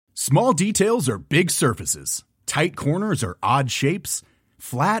Small details are big surfaces. Tight corners are odd shapes.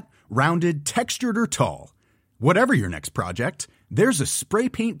 Flat, rounded, textured, or tall. Whatever your next project, there's a spray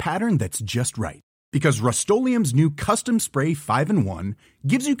paint pattern that's just right. Because Rust-Oleum's new Custom Spray 5-in-1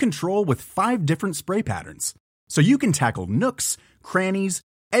 gives you control with 5 different spray patterns. So you can tackle nooks, crannies,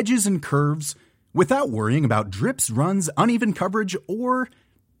 edges, and curves without worrying about drips, runs, uneven coverage, or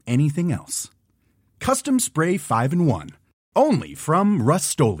anything else. Custom Spray 5-in-1. Only from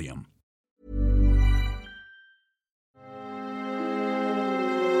Rust-Oleum.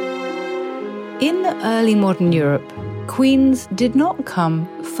 In early modern Europe, queens did not come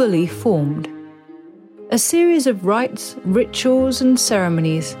fully formed. A series of rites, rituals, and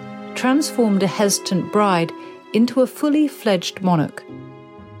ceremonies transformed a hesitant bride into a fully fledged monarch.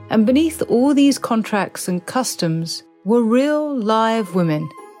 And beneath all these contracts and customs were real, live women,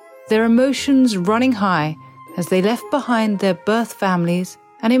 their emotions running high as they left behind their birth families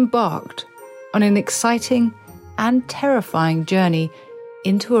and embarked on an exciting and terrifying journey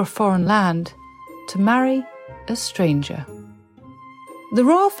into a foreign land to marry a stranger. The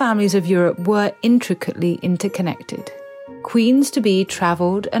royal families of Europe were intricately interconnected. Queens-to-be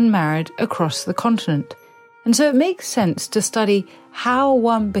travelled and married across the continent, and so it makes sense to study how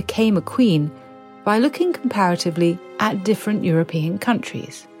one became a queen by looking comparatively at different European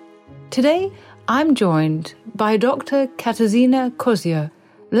countries. Today, I'm joined by Dr. Katarzyna Kozio,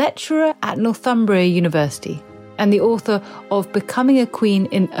 lecturer at Northumbria University and the author of Becoming a Queen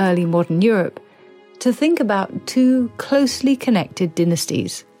in Early Modern Europe, to think about two closely connected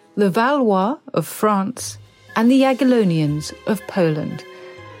dynasties, the Valois of France and the Jagiellonians of Poland,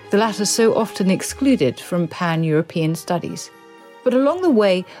 the latter so often excluded from pan-European studies. But along the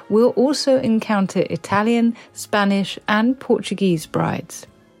way, we'll also encounter Italian, Spanish and Portuguese brides.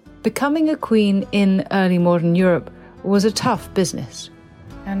 Becoming a queen in early modern Europe was a tough business,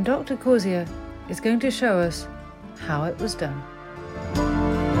 and Dr. Kozio is going to show us how it was done.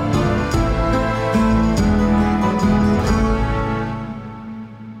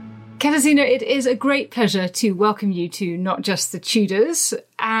 Katarzyna, it is a great pleasure to welcome you to Not Just the Tudors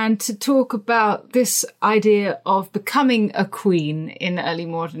and to talk about this idea of becoming a queen in early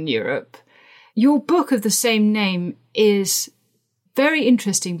modern Europe. Your book of the same name is very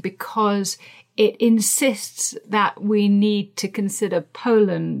interesting because it insists that we need to consider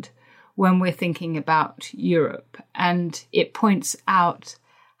Poland when we're thinking about Europe. And it points out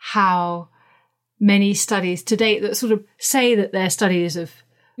how many studies to date that sort of say that they're studies of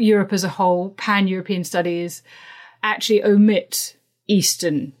Europe as a whole, pan-European studies, actually omit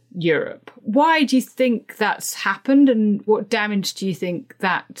Eastern Europe. Why do you think that's happened, and what damage do you think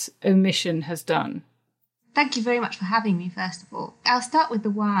that omission has done? Thank you very much for having me, first of all. I'll start with the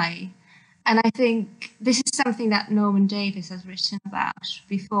why. And I think this is something that Norman Davies has written about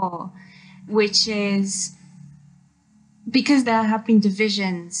before, which is because there have been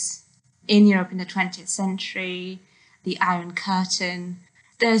divisions in Europe in the 20th century, the Iron Curtain,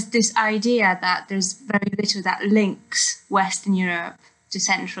 there's this idea that there's very little that links Western Europe to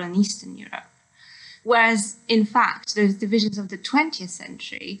Central and Eastern Europe. Whereas, in fact, those divisions of the 20th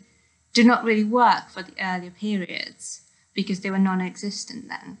century do not really work for the earlier periods because they were non-existent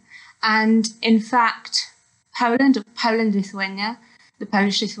then. And in fact, Poland-Lithuania, the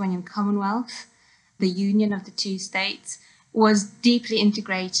Polish-Lithuanian Commonwealth, the union of the two states, was deeply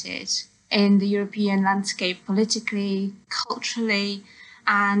integrated in the European landscape politically, culturally,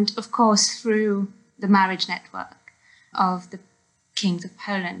 and of course through the marriage network of the kings of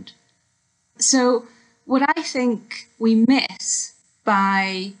Poland. So what I think we miss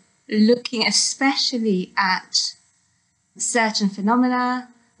by looking especially at certain phenomena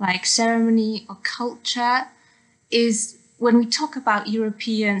like ceremony or culture is when we talk about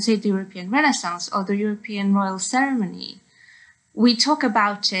European, say the European Renaissance or the European royal ceremony, we talk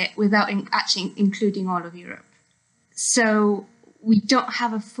about it without actually including all of Europe. So we don't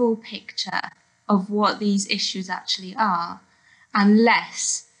have a full picture of what these issues actually are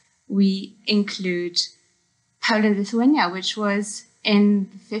unless we include Poland-Lithuania, which was in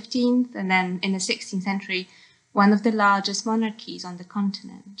the 15th and then in the 16th century, one of the largest monarchies on the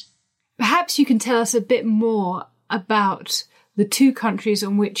continent. Perhaps you can tell us a bit more about the two countries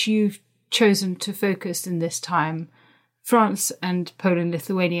on which you've chosen to focus in this time, France and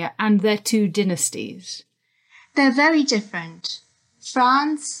Poland-Lithuania, and their two dynasties. They're very different.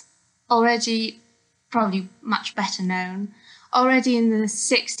 France, already probably much better known, already in the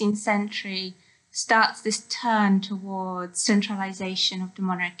 16th century starts this turn towards centralization of the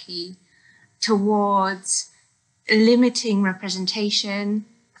monarchy, towards limiting representation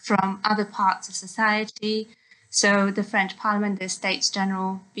from other parts of society, So the French Parliament, the States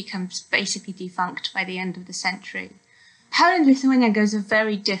General, becomes basically defunct by the end of the century. Poland-Lithuania goes a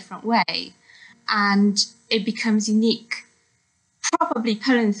very different way, and it becomes unique. Probably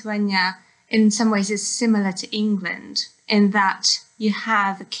Poland-Lithuania in some ways is similar to England in that you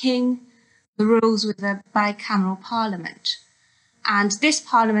have a king who rules with a bicameral parliament. And this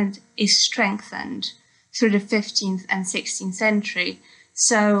parliament is strengthened through the 15th and 16th century.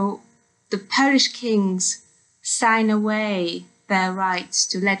 So the Polish kings sign away their rights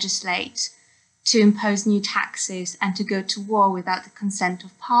to legislate, to impose new taxes, and to go to war without the consent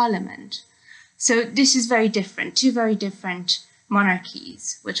of parliament. So this is very different, two very different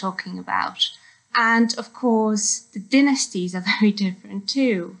monarchies we're talking about. And of course, the dynasties are very different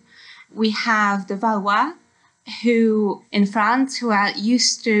too. We have the Valois, who in France, who are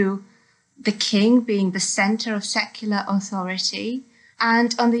used to the king being the center of secular authority.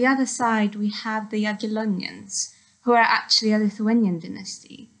 And on the other side, we have the Jagiellonians, who are actually a Lithuanian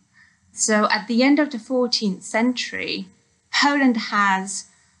dynasty. So at the end of the 14th century, Poland has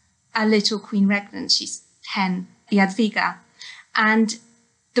a little queen regnant. She's 10, Jadwiga. And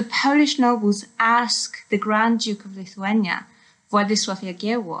the Polish nobles ask the Grand Duke of Lithuania, Władysław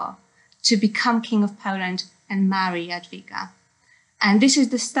Jagiełło, to become king of Poland and marry Jadwiga. And this is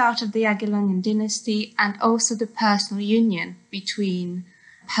the start of the Jagiellonian dynasty and also the personal union between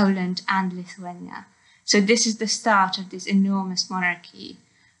Poland and Lithuania. So this is the start of this enormous monarchy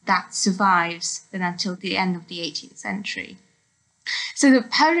that survives then until the end of the 18th century. So the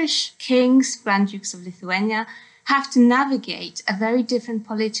Polish kings, Grand Dukes of Lithuania, have to navigate a very different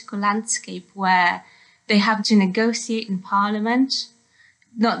political landscape where they have to negotiate in parliament,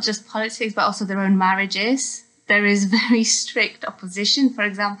 not just politics, but also their own marriages. There is very strict opposition, for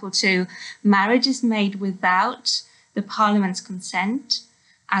example, to marriages made without the parliament's consent,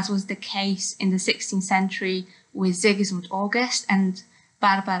 as was the case in the 16th century with Sigismund August and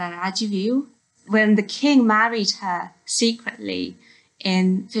Barbara Radziwiłł. When the king married her secretly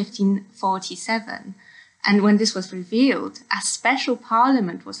in 1547, and when this was revealed, a special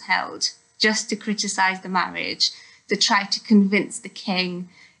parliament was held just to criticize the marriage, to try to convince the king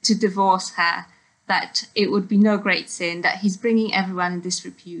to divorce her, that it would be no great sin, that he's bringing everyone in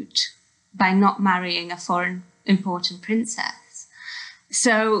disrepute by not marrying a foreign important princess.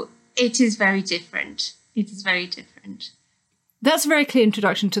 So it is very different. It is very different. That's a very clear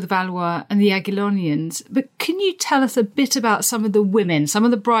introduction to the Valois and the Jagiellonians. But can you tell us a bit about some of the women, some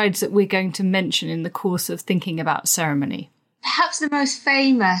of the brides that we're going to mention in the course of thinking about ceremony? Perhaps the most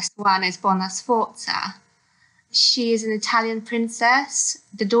famous one is Bona Sforza. She is an Italian princess,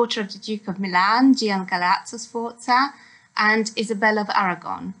 the daughter of the Duke of Milan, Gian Galeazzo Sforza, and Isabella of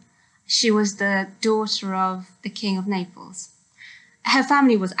Aragon. She was the daughter of the King of Naples. Her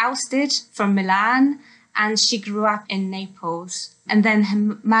family was ousted from Milan, and she grew up in Naples. And then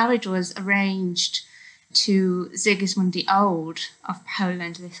her marriage was arranged to Sigismund the Old of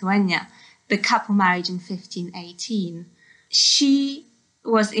Poland, Lithuania. The couple married in 1518. She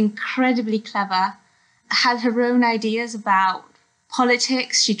was incredibly clever, had her own ideas about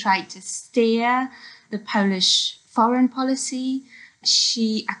politics. She tried to steer the Polish foreign policy.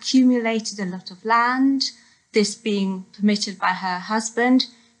 She accumulated a lot of land, this being permitted by her husband,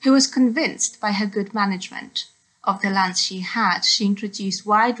 who was convinced by her good management of the lands she had. She introduced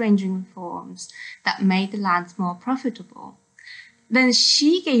wide-ranging reforms that made the lands more profitable. Then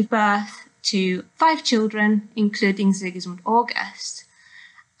she gave birth to 5 children, including Sigismund August.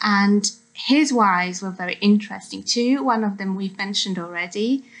 And his wives were very interesting too. One of them we've mentioned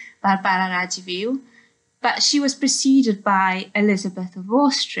already, Barbara Radziwiłł, but she was preceded by Elizabeth of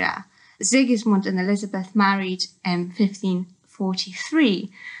Austria. Sigismund and Elizabeth married in 1543.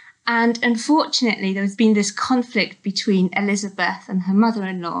 And unfortunately, there's been this conflict between Elizabeth and her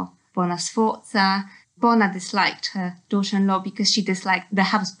mother-in-law, Bona Sforza. Bona disliked her daughter-in-law because she disliked the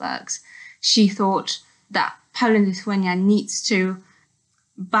Habsburgs. She thought that Poland-Lithuania needs to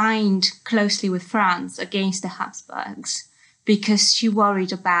bind closely with France against the Habsburgs because she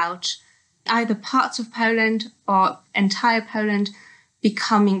worried about either parts of Poland or entire Poland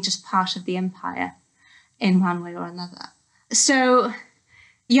becoming just part of the empire in one way or another. So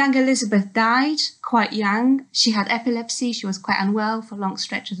young Elizabeth died quite young. She had epilepsy. She was quite unwell for long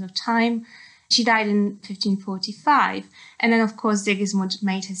stretches of time. She died in 1545. And then, of course, Sigismund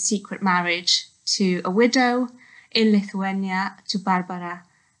made his secret marriage to a widow in Lithuania, to Barbara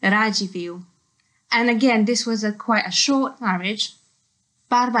Radziwiłł. And again, this was quite a short marriage.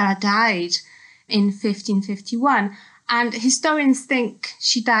 Barbara died in 1551, and historians think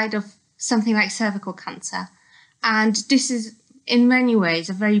she died of something like cervical cancer. And this is, in many ways,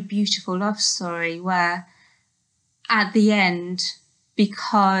 a very beautiful love story where at the end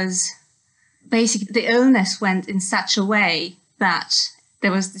because basically the illness went in such a way that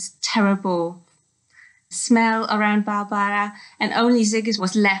there was this terrible smell around Barbara, and only Sigismund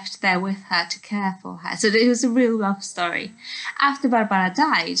was left there with her to care for her. So it was a real love story. After Barbara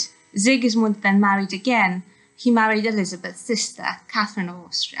died, Sigismund then married again. He married Elizabeth's sister, Catherine of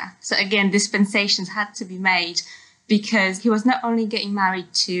Austria. So again, dispensations had to be made because he was not only getting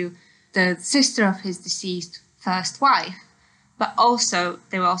married to the sister of his deceased first wife, but also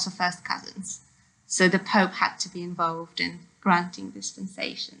they were also first cousins. So the Pope had to be involved in granting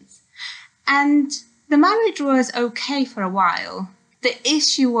dispensations. And the marriage was okay for a while. The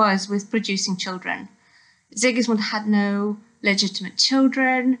issue was with producing children. Sigismund had no legitimate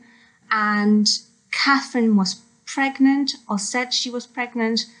children, and Catherine was pregnant, or said she was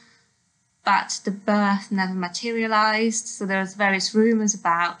pregnant, but the birth never materialized. So there was various rumors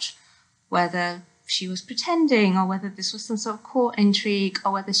about whether she was pretending, or whether this was some sort of court intrigue,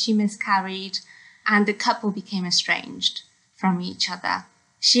 or whether she miscarried, and the couple became estranged from each other.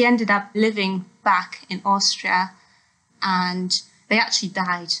 She ended up living back in Austria, and they actually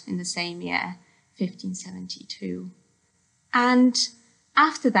died in the same year, 1572. And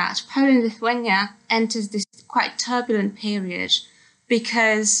after that, Poland-Lithuania enters this quite turbulent period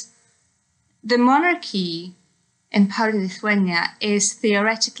because the monarchy in Poland-Lithuania is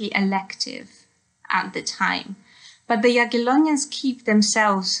theoretically elective at the time, but the Jagiellonians keep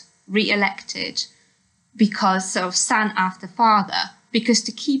themselves re-elected because of son after father, because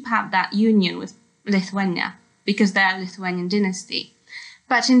to keep up that union with Lithuania, because they're a Lithuanian dynasty.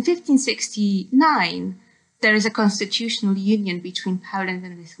 But in 1569, there is a constitutional union between Poland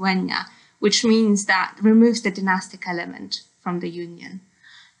and Lithuania, which means that removes the dynastic element from the union.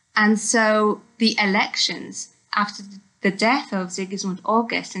 And so the elections after the death of Sigismund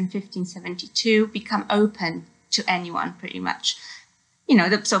August in 1572 become open to anyone, pretty much. You know,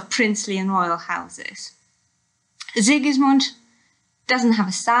 the sort of princely and royal houses. Sigismund doesn't have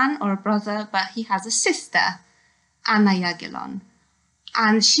a son or a brother, but he has a sister, Anna Jagiellon.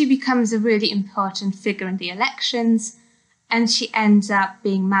 And she becomes a really important figure in the elections, and she ends up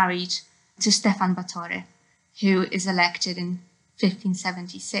being married to Stefan Batory, who is elected in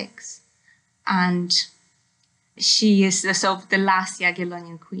 1576. And she is the sort of the last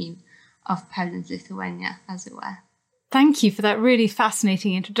Jagiellonian queen of Poland-Lithuania, as it were. Thank you for that really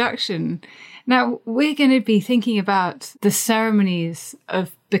fascinating introduction. Now, we're going to be thinking about the ceremonies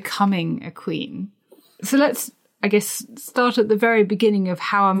of becoming a queen. So let's, I guess, start at the very beginning of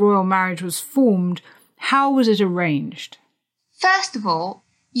how a royal marriage was formed. How was it arranged? First of all,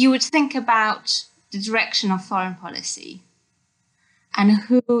 you would think about the direction of foreign policy and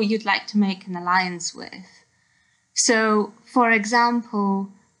who you'd like to make an alliance with. So, for example,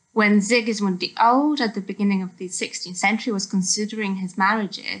 when Sigismund the Old, at the beginning of the 16th century, was considering his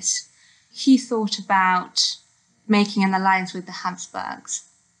marriages, he thought about making an alliance with the Habsburgs.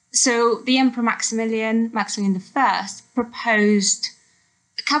 So the Emperor Maximilian I, proposed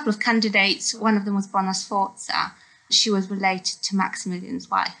a couple of candidates. One of them was Bona Sforza. She was related to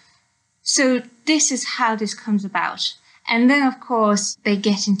Maximilian's wife. So this is how this comes about. And then, of course, they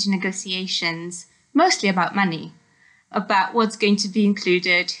get into negotiations, mostly about money, about what's going to be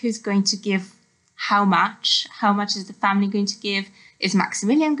included, who's going to give how much is the family going to give, is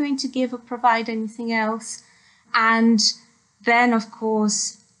Maximilian going to give or provide anything else? And then, of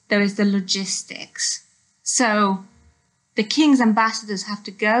course, there is the logistics. So the king's ambassadors have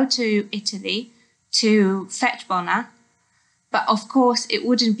to go to Italy to fetch Bona, but of course it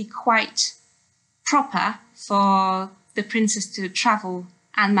wouldn't be quite proper for the princess to travel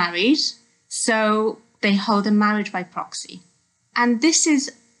unmarried, so they hold a marriage by proxy. And this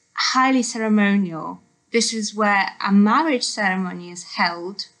is highly ceremonial. This is where a marriage ceremony is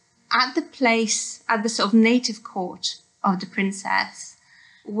held at the place, at the sort of native court of the princess,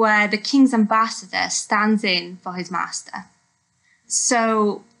 where the king's ambassador stands in for his master.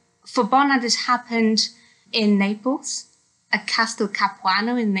 So for Bona, this happened in Naples, at Castel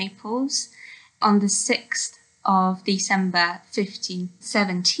Capuano in Naples, on the 6th of December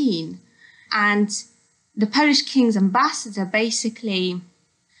 1517. And the Polish king's ambassador basically,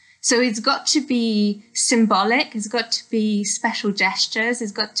 so it's got to be symbolic, it's got to be special gestures,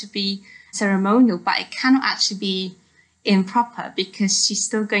 it's got to be ceremonial, but it cannot actually be improper because she's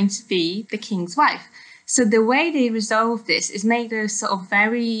still going to be the king's wife. So the way they resolve this is make those sort of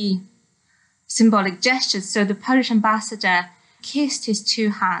very symbolic gestures. So the Polish ambassador kissed his two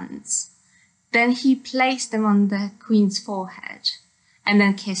hands, then he placed them on the queen's forehead and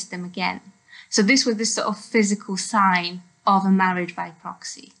then kissed them again. So this was this sort of physical sign of a marriage by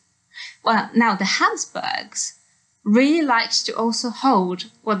proxy. Well, now the Habsburgs, really liked to also hold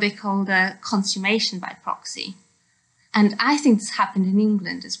what they called a consummation by proxy. And I think this happened in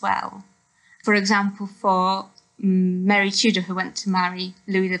England as well. For example, for Mary Tudor, who went to marry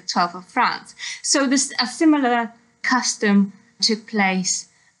Louis XII of France. So a similar custom took place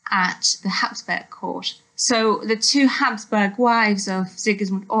at the Habsburg court. So the two Habsburg wives of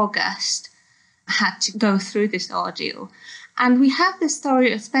Sigismund August had to go through this ordeal. And we have the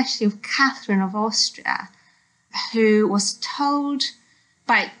story especially of Catherine of Austria, who was told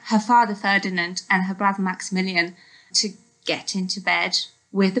by her father Ferdinand and her brother Maximilian to get into bed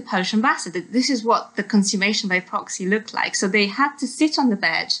with the Polish ambassador. This is what the consummation by proxy looked like. So they had to sit on the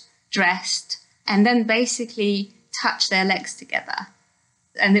bed, dressed, and then basically touch their legs together.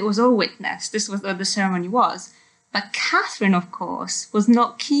 And it was all witnessed. This was what the ceremony was. But Catherine, of course, was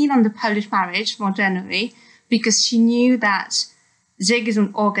not keen on the Polish marriage more generally, because she knew that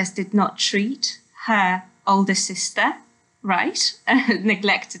Sigismund August did not treat her older sister right,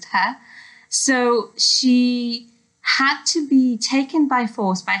 neglected her. So she had to be taken by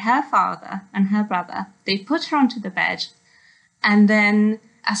force by her father and her brother. They put her onto the bed, and then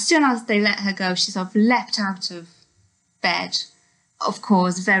as soon as they let her go, she sort of leapt out of bed, of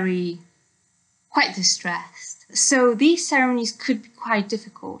course, quite distressed. So these ceremonies could be quite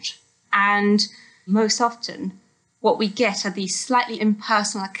difficult. And most often, what we get are these slightly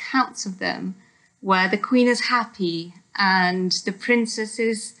impersonal accounts of them, where the queen is happy and the princess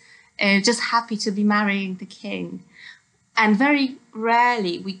is just happy to be marrying the king. And very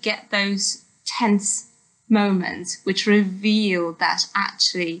rarely we get those tense moments which reveal that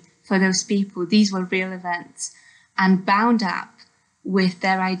actually, for those people, these were real events and bound up with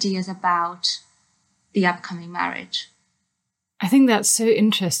their ideas about the upcoming marriage. I think that's so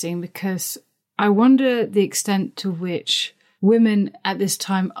interesting, because I wonder the extent to which women at this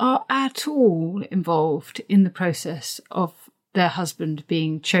time are at all involved in the process of their husband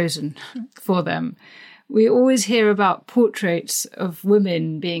being chosen for them. We always hear about portraits of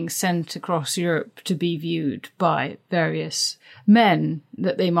women being sent across Europe to be viewed by various men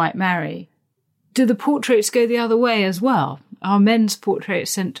that they might marry. Do the portraits go the other way as well? Are men's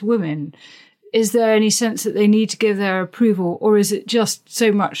portraits sent to women? Is there any sense that they need to give their approval, or is it just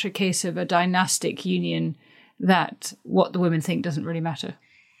so much a case of a dynastic union that what the women think doesn't really matter?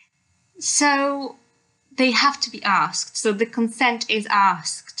 So they have to be asked. So the consent is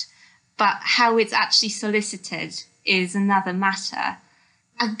asked, but how it's actually solicited is another matter.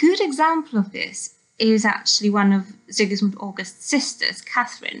 A good example of this is actually one of Sigismund August's sisters,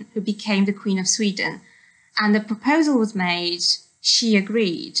 Catherine, who became the Queen of Sweden. And the proposal was made, she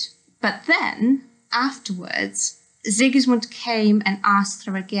agreed. But then, afterwards, Sigismund came and asked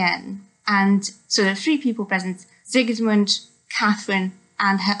her again. And so there are three people present, Sigismund, Catherine,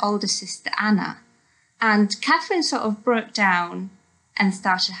 and her older sister, Anna. And Catherine sort of broke down and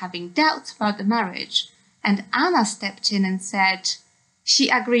started having doubts about the marriage. And Anna stepped in and said, she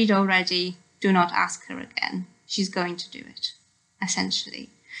agreed already, do not ask her again. She's going to do it, essentially.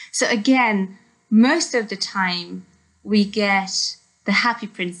 So again, most of the time we get the happy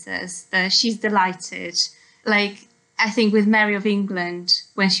princess, she's delighted. Like, I think with Mary of England,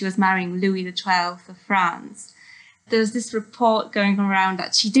 when she was marrying Louis XII of France, there was this report going around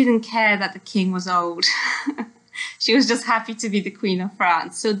that she didn't care that the king was old. She was just happy to be the Queen of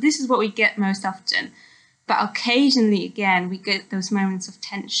France. So this is what we get most often. But occasionally, again, we get those moments of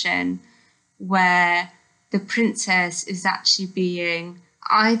tension where the princess is actually being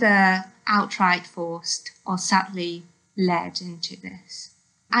either outright forced or sadly led into this.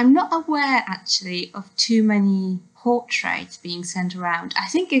 I'm not aware, actually, of too many portraits being sent around. I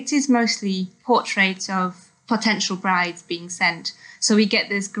think it is mostly portraits of potential brides being sent. So we get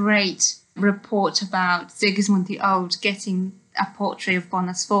this great report about Sigismund the Old getting a portrait of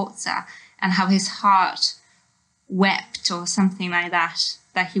Bona Sforza and how his heart wept or something like that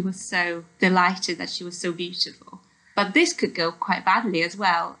he was so delighted that she was so beautiful. But this could go quite badly as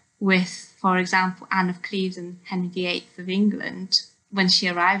well with, for example, Anne of Cleves and Henry VIII of England. When she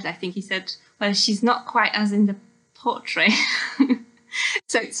arrived, I think he said, well, she's not quite as in the portrait.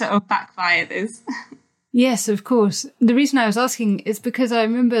 So it sort of backfired this. Yes, of course. The reason I was asking is because I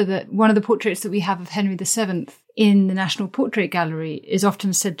remember that one of the portraits that we have of Henry VII in the National Portrait Gallery is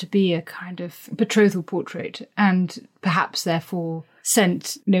often said to be a kind of betrothal portrait, and perhaps therefore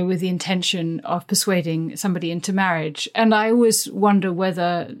sent, with the intention of persuading somebody into marriage. And I always wonder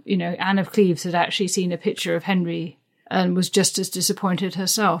whether, Anne of Cleves had actually seen a picture of Henry and was just as disappointed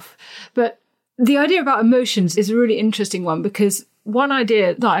herself. But the idea about emotions is a really interesting one, because one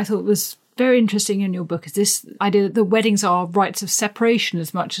idea that I thought was very interesting in your book is this idea that the weddings are rites of separation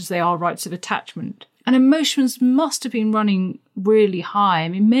as much as they are rites of attachment. And emotions must have been running really high. I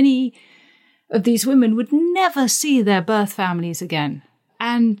mean, many of these women would never see their birth families again.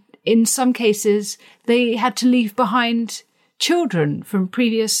 And in some cases, they had to leave behind children from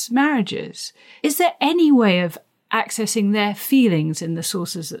previous marriages. Is there any way of accessing their feelings in the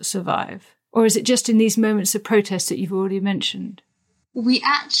sources that survive? Or is it just in these moments of protest that you've already mentioned? We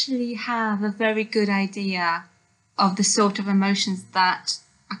actually have a very good idea of the sort of emotions that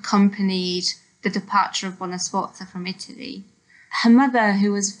accompanied the departure of Bona Sforza from Italy. Her mother,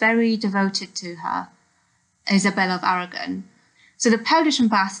 who was very devoted to her, Isabella of Aragon. So the Polish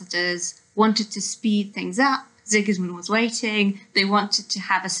ambassadors wanted to speed things up. Sigismund was waiting. They wanted to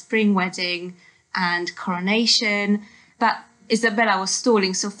have a spring wedding and coronation. But Isabella was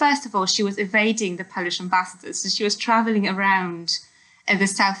stalling. So first of all, she was evading the Polish ambassadors. So she was traveling around in the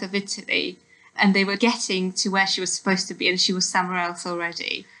south of Italy, and they were getting to where she was supposed to be, and she was somewhere else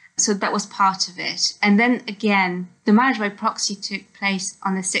already. So that was part of it. And then again, the marriage by proxy took place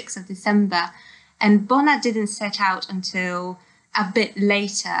on the 6th of December, and Bona didn't set out until a bit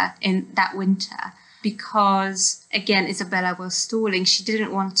later in that winter because, again, Isabella was stalling. She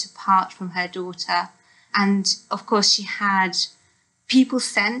didn't want to part from her daughter. And, of course, she had people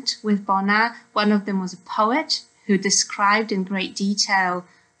sent with Bona. One of them was a poet who described in great detail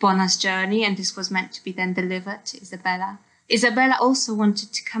Bona's journey, and this was meant to be then delivered to Isabella. Isabella also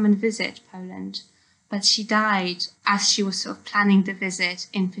wanted to come and visit Poland, but she died as she was sort of planning the visit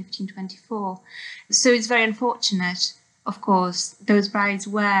in 1524. So it's very unfortunate. Of course, those brides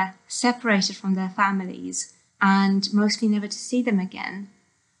were separated from their families and mostly never to see them again.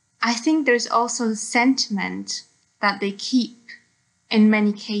 I think there's also a sentiment that they keep in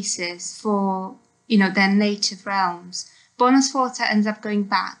many cases for, their native realms. Bona Sforza ends up going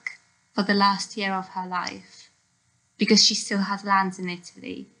back for the last year of her life because she still has lands in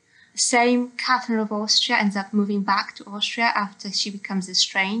Italy. Same, Catherine of Austria ends up moving back to Austria after she becomes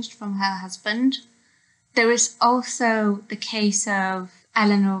estranged from her husband. There is also the case of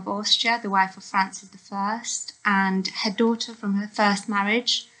Eleanor of Austria, the wife of Francis I, and her daughter from her first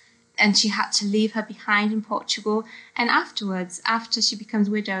marriage, and she had to leave her behind in Portugal. And afterwards, after she becomes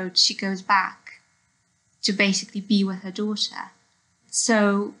widowed, she goes back to basically be with her daughter.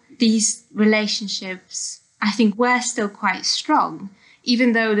 So these relationships, I think, were still quite strong,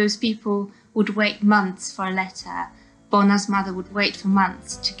 even though those people would wait months for a letter. Bona's mother would wait for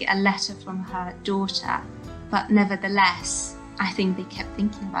months to get a letter from her daughter. But nevertheless, I think they kept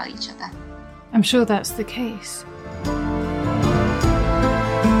thinking about each other. I'm sure that's the case.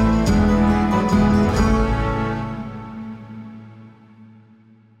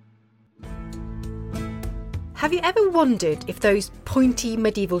 Have you ever wondered if those pointy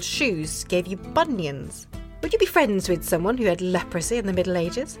medieval shoes gave you bunions? Would you be friends with someone who had leprosy in the Middle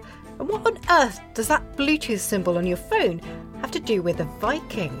Ages? And what on earth does that Bluetooth symbol on your phone have to do with the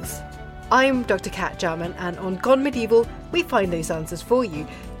Vikings? I'm Dr. Kat Jarman, and on Gone Medieval, we find those answers for you,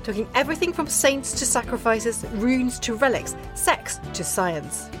 talking everything from saints to sacrifices, runes to relics, sex to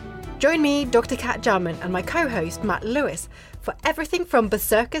science. Join me, Dr. Kat Jarman, and my co-host Matt Lewis for everything from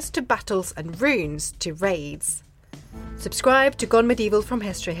berserkers to battles and runes to raids. Subscribe to Gone Medieval from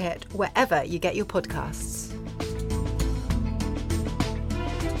History Hit wherever you get your podcasts.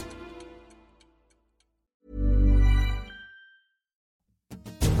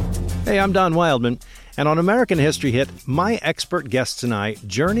 Hey, I'm Don Wildman, and on American History Hit, my expert guests and I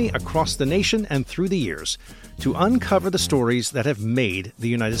journey across the nation and through the years to uncover the stories that have made the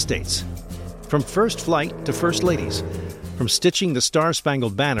United States. From first flight to first ladies, from stitching the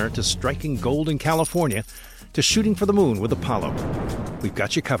Star-Spangled Banner to striking gold in California, to shooting for the moon with Apollo. We've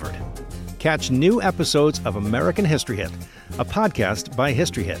got you covered. Catch new episodes of American History Hit, a podcast by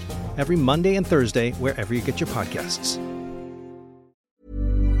History Hit, every Monday and Thursday wherever you get your podcasts.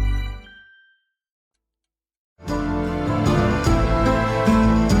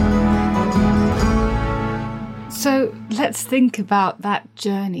 So let's think about that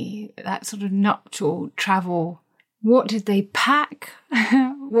journey, that sort of nuptial travel. What did they pack?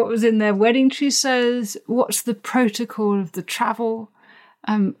 What was in their wedding trousseaus? What's the protocol of the travel?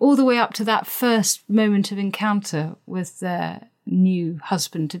 All the way up to that first moment of encounter with their new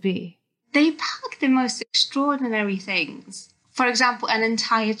husband-to-be. They packed the most extraordinary things. For example, an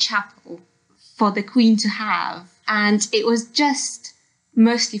entire chapel for the Queen to have. And it was just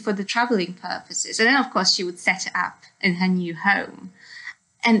mostly for the travelling purposes. And then, of course, she would set it up in her new home.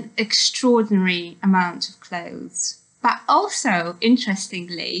 An extraordinary amount of clothes. But also,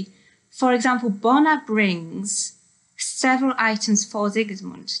 interestingly, for example, Bona brings several items for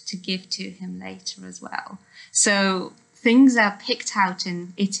Sigismund to give to him later as well. So things are picked out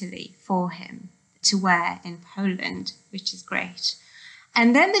in Italy for him. to wear in Poland, which is great.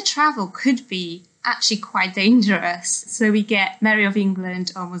 And then the travel could be actually quite dangerous. So we get Mary of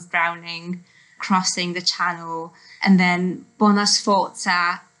England almost drowning, crossing the Channel. And then Bona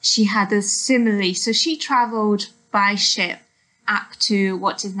Sforza, she had a simile. So she traveled by ship up to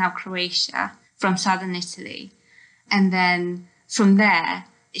what is now Croatia from southern Italy. And then from there,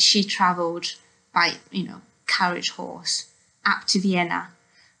 she traveled by, carriage horse up to Vienna.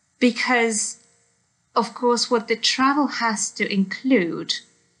 Because, of course, what the travel has to include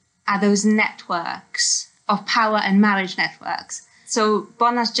are those networks of power and marriage networks. So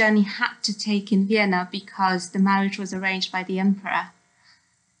Bona's journey had to take in Vienna because the marriage was arranged by the emperor.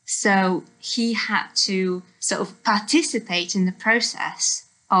 So he had to sort of participate in the process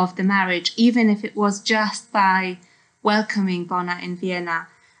of the marriage, even if it was just by welcoming Bona in Vienna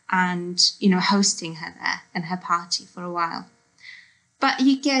and, hosting her there and her party for a while. But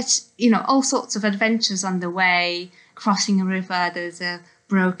you get, all sorts of adventures on the way, crossing a river, there's a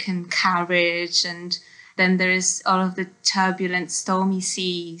broken carriage, and then there is all of the turbulent, stormy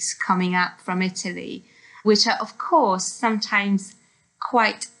seas coming up from Italy, which are, of course, sometimes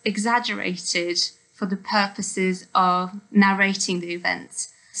quite exaggerated for the purposes of narrating the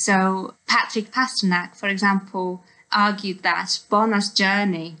events. So Patrick Pasternak, for example, argued that Bona's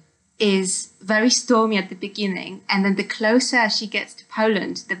journey is very stormy at the beginning, and then the closer she gets to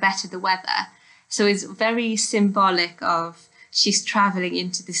Poland, the better the weather. So it's very symbolic of she's traveling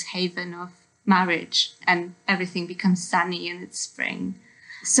into this haven of marriage and everything becomes sunny and it's spring.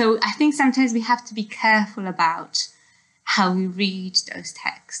 So I think sometimes we have to be careful about how we read those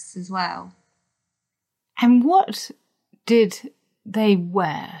texts as well. And what did they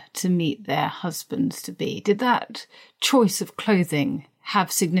wear to meet their husbands to be? Did that choice of clothing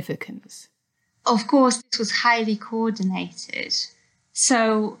have significance? Of course, this was highly coordinated.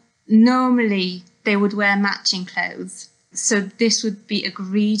 So normally they would wear matching clothes. So this would be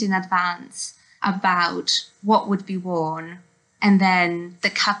agreed in advance about what would be worn. And then the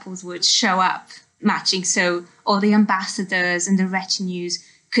couples would show up matching. So all the ambassadors and the retinues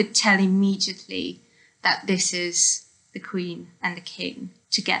could tell immediately that this is the Queen and the King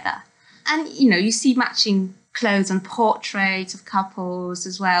together. And, you see matching clothes on portraits of couples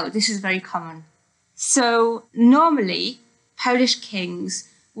as well. This is very common. So normally, Polish kings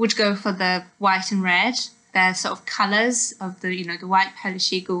would go for the white and red. They're sort of colours of the white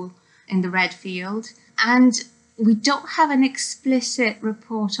Polish eagle in the red field. And we don't have an explicit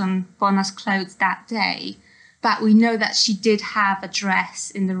report on Bona's clothes that day, but we know that she did have a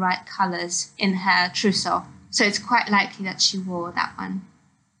dress in the right colours in her trousseau. So it's quite likely that she wore that one.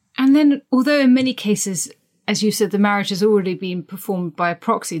 And then, although in many cases, as you said, the marriage has already been performed by a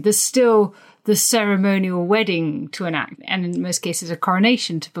proxy, there's still the ceremonial wedding to enact, and in most cases a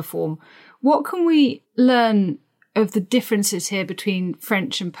coronation to perform. What can we learn of the differences here between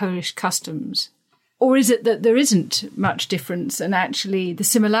French and Polish customs? Or is it that there isn't much difference and actually the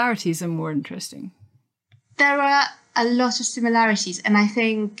similarities are more interesting? There are a lot of similarities, and I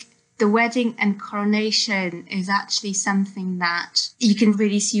think the wedding and coronation is actually something that you can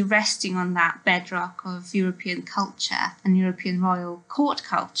really see resting on that bedrock of European culture and European royal court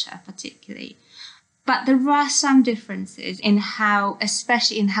culture particularly. But there are some differences in how,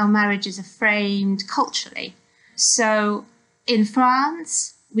 especially in how marriages are framed culturally. So in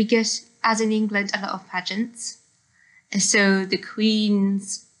France, we get, as in England, a lot of pageants. So the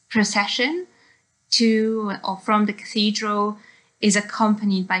Queen's procession to or from the cathedral is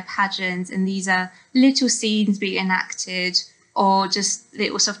accompanied by pageants, and these are little scenes being enacted or just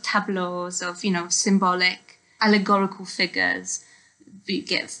little sort of tableaus of, symbolic, allegorical figures. You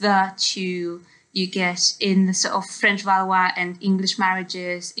get virtue, you get in the sort of French Valois and English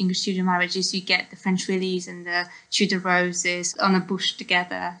marriages, English Tudor marriages, you get the French lilies and the Tudor roses on a bush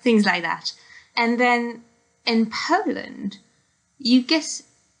together, things like that. And then in Poland, you get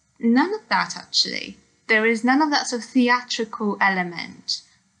none of that actually. There is none of that sort of theatrical element.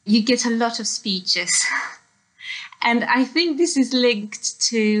 You get a lot of speeches. And I think this is linked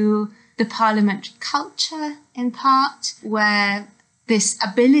to the parliamentary culture in part, where this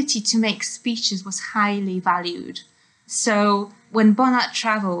ability to make speeches was highly valued. So when Bona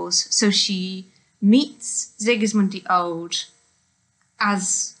travels, so she meets Sigismund the Old,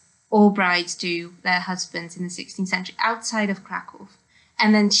 as all brides do their husbands in the 16th century, outside of Krakow.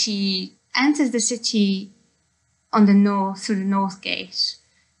 And then she enters the city on the north, through the North Gate,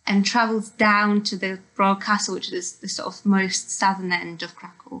 and travels down to the Royal Castle, which is the sort of most southern end of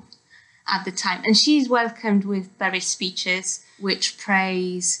Krakow at the time. And she's welcomed with various speeches which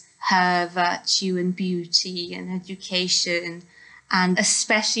praise her virtue and beauty and education and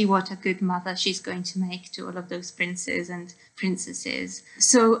especially what a good mother she's going to make to all of those princes and princesses.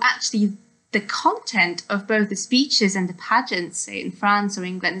 So actually, the content of both the speeches and the pageants, say in France or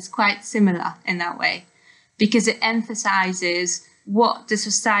England, is quite similar in that way, because it emphasizes what the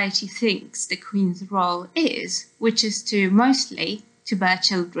society thinks the Queen's role is, which is mostly to bear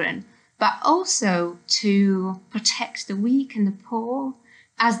children, but also to protect the weak and the poor,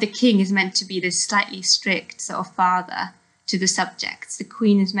 as the king is meant to be this slightly strict sort of father to the subjects. The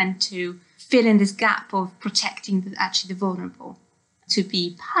Queen is meant to fill in this gap of protecting the vulnerable, to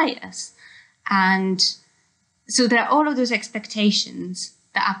be pious. And so there are all of those expectations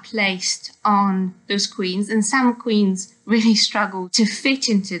that are placed on those queens, and some queens really struggle to fit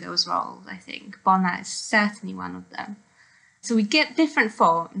into those roles, I think. Bona is certainly one of them. So we get different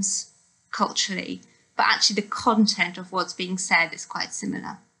forms culturally, but actually the content of what's being said is quite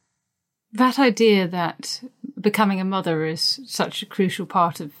similar. That idea that becoming a mother is such a crucial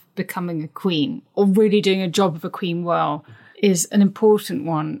part of becoming a queen, or really doing a job of a queen well, is an important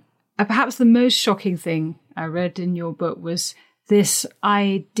one. And perhaps the most shocking thing I read in your book was this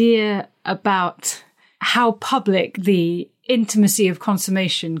idea about how public the intimacy of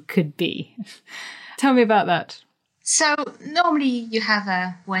consummation could be. Tell me about that. So normally you have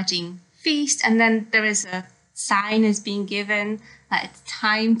a wedding feast, and then there is a sign is being given that it's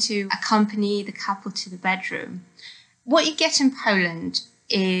time to accompany the couple to the bedroom. What you get in Poland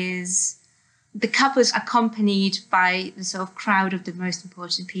is the couple is accompanied by the sort of crowd of the most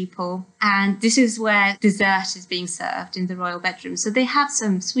important people. And this is where dessert is being served in the royal bedroom. So they have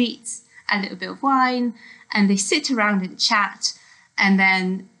some sweets, a little bit of wine, and they sit around and chat. And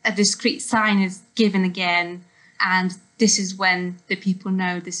then a discreet sign is given again. And this is when the people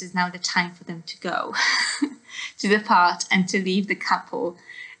know this is now the time for them to go, to depart and to leave the couple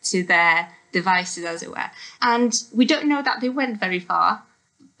to their devices, as it were. And we don't know that they went very far,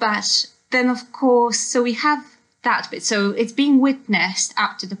 but then, of course, so we have that bit. So it's being witnessed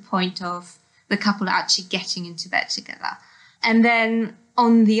up to the point of the couple actually getting into bed together. And then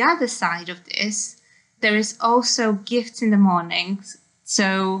on the other side of this, there is also gifts in the mornings.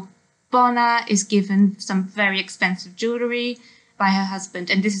 So Bona is given some very expensive jewelry by her husband.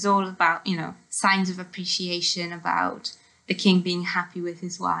 And this is all about, signs of appreciation, about the king being happy with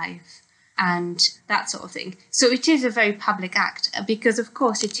his wife, and that sort of thing. So it is a very public act because, of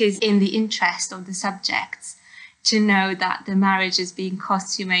course, it is in the interest of the subjects to know that the marriage is being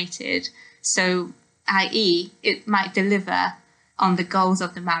consummated. So, i.e., it might deliver on the goals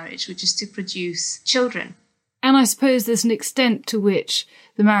of the marriage, which is to produce children. And I suppose there's an extent to which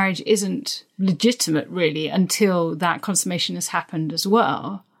the marriage isn't legitimate, really, until that consummation has happened as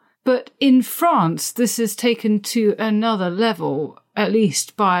well. But in France, this is taken to another level, at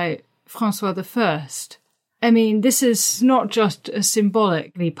least by Francois I. I mean, this is not just a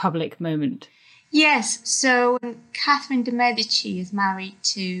symbolically public moment. Yes, so when Catherine de' Medici is married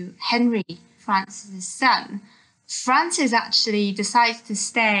to Henry, Francis's son, Francis actually decides to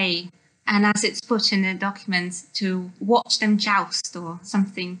stay, and as it's put in the documents, to watch them joust or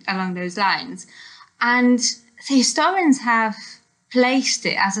something along those lines. And the historians have placed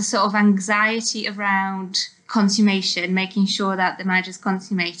it as a sort of anxiety around consummation, making sure that the marriage is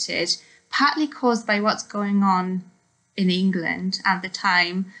consummated, partly caused by what's going on in England at the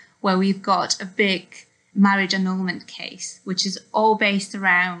time, where we've got a big marriage annulment case, which is all based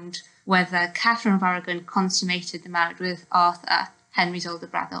around whether Catherine of Aragon consummated the marriage with Arthur, Henry's older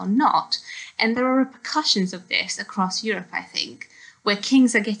brother, or not. And there are repercussions of this across Europe, I think, where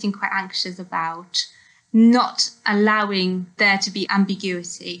kings are getting quite anxious about not allowing there to be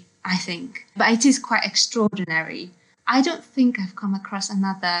ambiguity, I think. But it is quite extraordinary. I don't think I've come across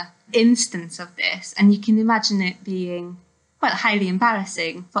another instance of this, and you can imagine it being, highly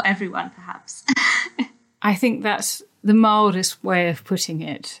embarrassing for everyone, perhaps. I think that's the mildest way of putting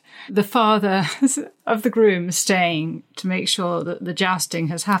it. The father of the groom staying to make sure that the jousting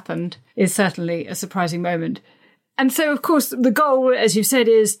has happened is certainly a surprising moment. And so, of course, the goal, as you've said,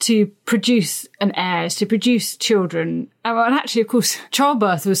 is to produce an heir, is to produce children. And actually, of course,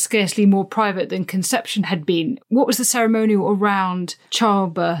 childbirth was scarcely more private than conception had been. What was the ceremonial around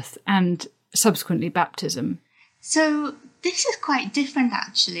childbirth and subsequently baptism? So this is quite different,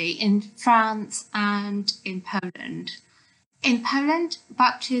 actually, in France and in Poland. In Poland,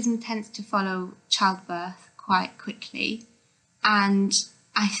 baptism tends to follow childbirth quite quickly. And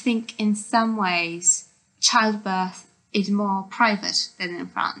I think in some ways, childbirth is more private than in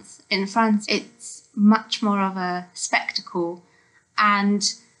France. In France, it's much more of a spectacle,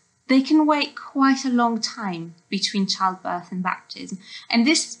 and they can wait quite a long time between childbirth and baptism. And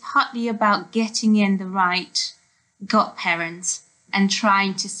this is partly about getting in the right godparents and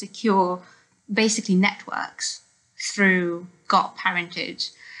trying to secure basically networks through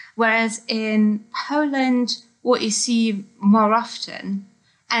godparentage. Whereas in Poland, what you see more often,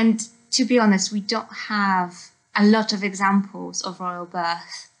 and to be honest, we don't have a lot of examples of royal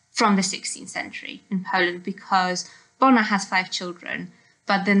birth from the 16th century in Poland, because Bona has 5 children,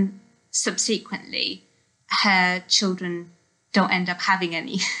 but then subsequently her children don't end up having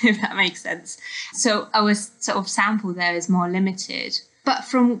any, if that makes sense. So our sort of sample there is more limited. But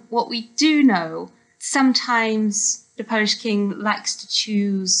from what we do know, sometimes the Polish king likes to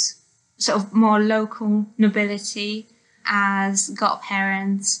choose sort of more local nobility as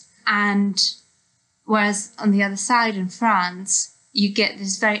godparents. And whereas on the other side in France, you get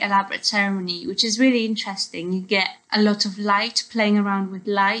this very elaborate ceremony, which is really interesting. You get a lot of light, playing around with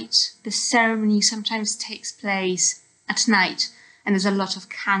light. The ceremony sometimes takes place at night, and there's a lot of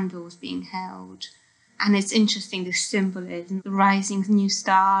candles being held. And it's interesting, the symbolism, the rising new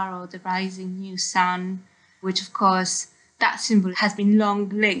star or the rising new sun, which of course, that symbol has been long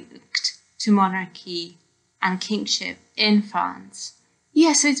linked to monarchy and kingship in France.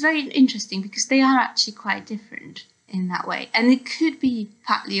 Yeah, so it's very interesting because they are actually quite different in that way. And it could be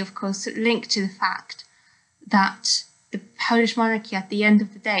partly, of course, linked to the fact that the Polish monarchy at the end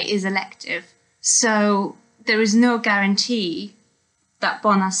of the day is elective. So there is no guarantee that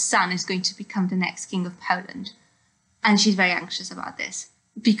Bona's son is going to become the next king of Poland. And she's very anxious about this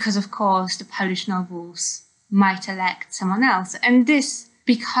because, of course, the Polish nobles might elect someone else. And this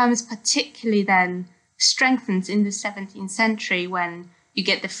becomes particularly then strengthened in the 17th century when you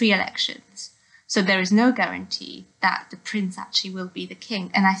get the free elections. So there is no guarantee that the prince actually will be the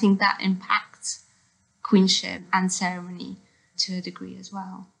king. And I think that impacts queenship and ceremony to a degree as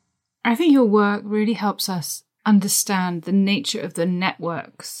well. I think your work really helps us understand the nature of the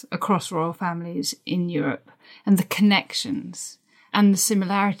networks across royal families in Europe and the connections and the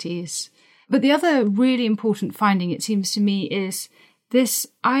similarities. But the other really important finding, it seems to me, is this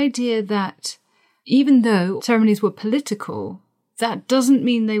idea that even though ceremonies were political, that doesn't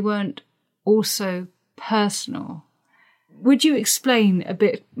mean they weren't also personal. Would you explain a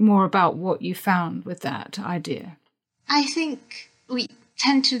bit more about what you found with that idea? I think we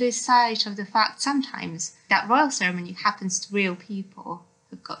tend to lose sight of the fact sometimes that royal ceremony happens to real people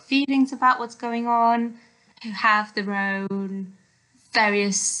who've got feelings about what's going on, who have their own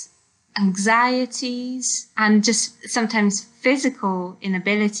various anxieties and just sometimes physical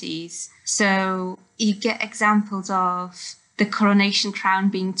inabilities. So you get examples of the coronation crown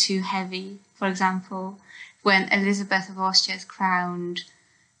being too heavy, for example. When Elizabeth of Austria is crowned,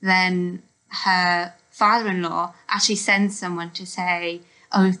 then her father-in-law actually sends someone to say,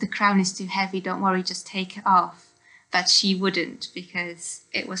 oh, if the crown is too heavy, don't worry, just take it off. But she wouldn't because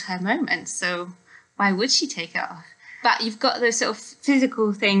it was her moment. So why would she take it off? But you've got those sort of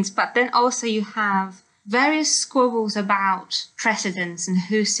physical things, but then also you have various squabbles about precedence and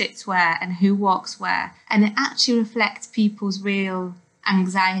who sits where and who walks where. And it actually reflects people's real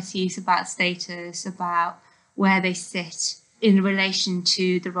anxieties about status, about where they sit in relation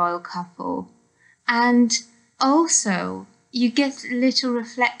to the royal couple. And also you get little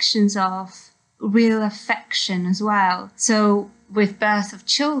reflections of real affection as well. So with birth of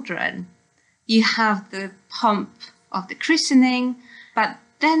children, you have the pomp of the christening, but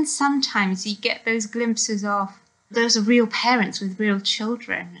then sometimes you get those glimpses of those are real parents with real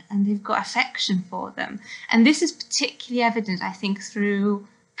children and they've got affection for them. And this is particularly evident, I think, through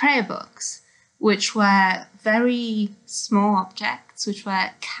prayer books, which were very small objects, which were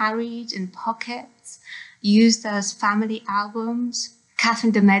carried in pockets, used as family albums.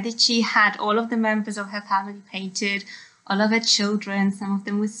 Catherine de' Medici had all of the members of her family painted, all of her children, some of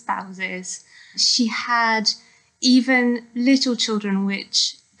them with spouses. She had even little children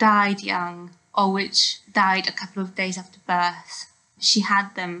which died young or which died a couple of days after birth. She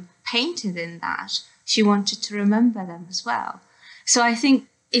had them painted in that. She wanted to remember them as well. So I think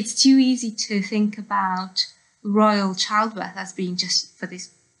it's too easy to think about royal childbirth as being just for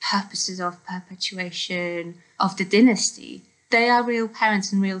these purposes of perpetuation of the dynasty. They are real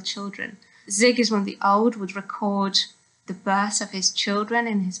parents and real children. Sigismund the Old would record the birth of his children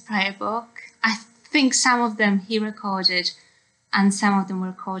in his prayer book. I think some of them he recorded and some of them were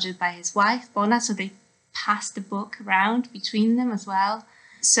recorded by his wife, Bona, so they passed the book around between them as well.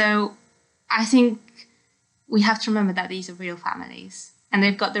 So I think we have to remember that these are real families and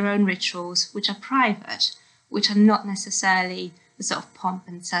they've got their own rituals, which are private, which are not necessarily the sort of pomp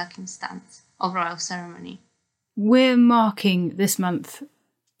and circumstance of royal ceremony. We're marking this month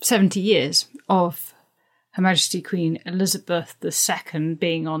 70 years of Her Majesty Queen Elizabeth II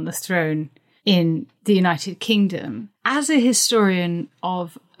being on the throne in the United Kingdom. As a historian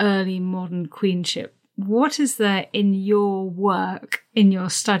of early modern queenship, what is there in your work, in your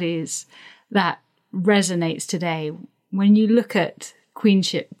studies, that resonates today? When you look at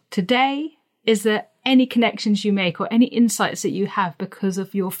queenship today, is there any connections you make or any insights that you have because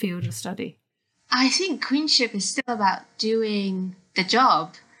of your field of study? I think queenship is still about doing the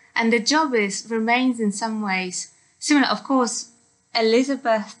job. And the job remains in some ways similar. Of course,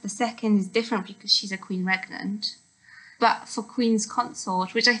 Elizabeth II is different because she's a queen regnant. But for Queen's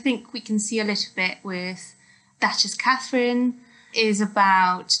Consort, which I think we can see a little bit with Duchess Catherine, is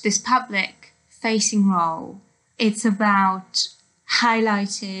about this public-facing role. It's about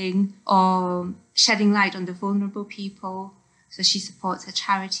highlighting or shedding light on the vulnerable people. So she supports her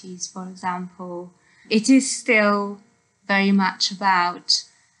charities, for example. It is still very much about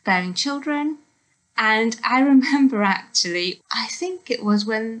bearing children. And I remember actually, I think it was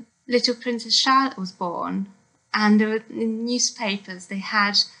when little Princess Charlotte was born, and there were, in newspapers, they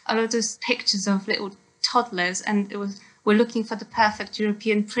had a lot of pictures of little toddlers, and it was, we're looking for the perfect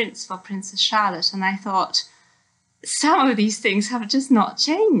European prince for Princess Charlotte. And I thought, some of these things have just not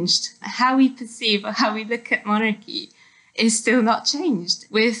changed. How we perceive or how we look at monarchy is still not changed.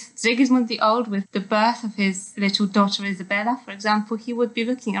 With Sigismund the Old, with the birth of his little daughter Isabella, for example, he would be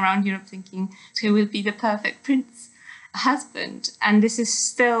looking around Europe thinking, who will be the perfect prince husband? And this is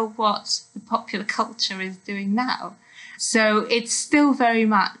still what the popular culture is doing now. So it's still very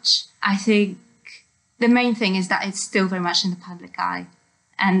much, I think, the main thing is that it's still very much in the public eye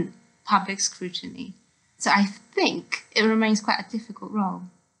and public scrutiny. So I think it remains quite a difficult role.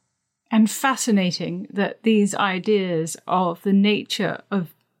 And fascinating that these ideas of the nature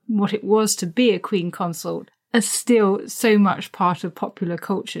of what it was to be a queen consort are still so much part of popular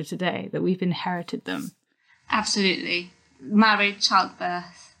culture today, that we've inherited them. Absolutely. Marriage,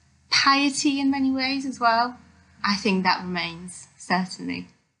 childbirth, piety in many ways as well. I think that remains, certainly.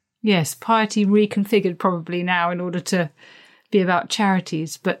 Yes, piety reconfigured probably now in order to be about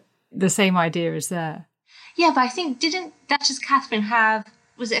charities, but the same idea is there. Yeah, but I think, didn't Duchess Catherine have,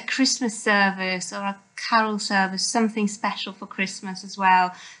 was it a Christmas service or a carol service, something special for Christmas as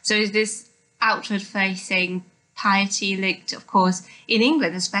well? So is this outward-facing piety linked, of course, in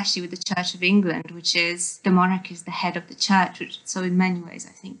England, especially with the Church of England, which is, the monarch is the head of the church, which, so in many ways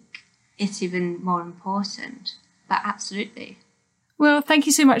I think it's even more important. But absolutely. Well, thank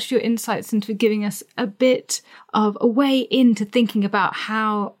you so much for your insights and for giving us a bit of a way into thinking about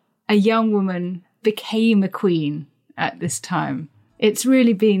how a young woman became a queen at this time. It's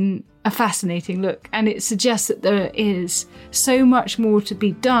really been a fascinating look, and it suggests that there is so much more to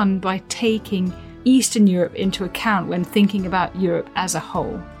be done by taking Eastern Europe into account when thinking about Europe as a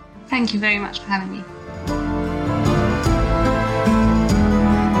whole. Thank you very much for having me.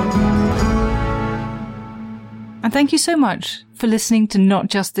 And thank you so much for listening to Not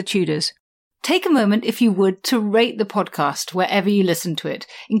Just the Tudors. Take a moment, if you would, to rate the podcast wherever you listen to it,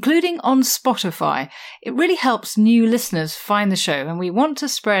 including on Spotify. It really helps new listeners find the show, and we want to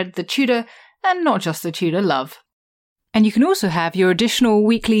spread the Tudor and not just the Tudor love. And you can also have your additional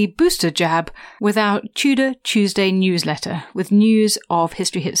weekly booster jab with our Tudor Tuesday newsletter, with news of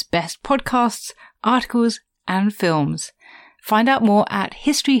History Hit's best podcasts, articles, and films. Find out more at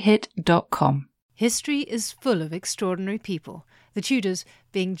historyhit.com. History is full of extraordinary people, the Tudors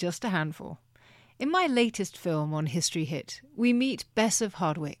being just a handful. In my latest film on History Hit, we meet Bess of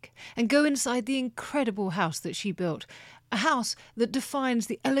Hardwick and go inside the incredible house that she built, a house that defines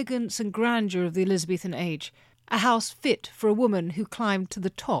the elegance and grandeur of the Elizabethan age, a house fit for a woman who climbed to the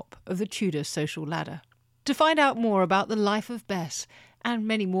top of the Tudor social ladder. To find out more about the life of Bess and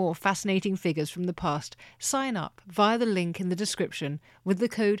many more fascinating figures from the past, sign up via the link in the description with the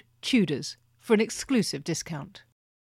code TUDORS for an exclusive discount.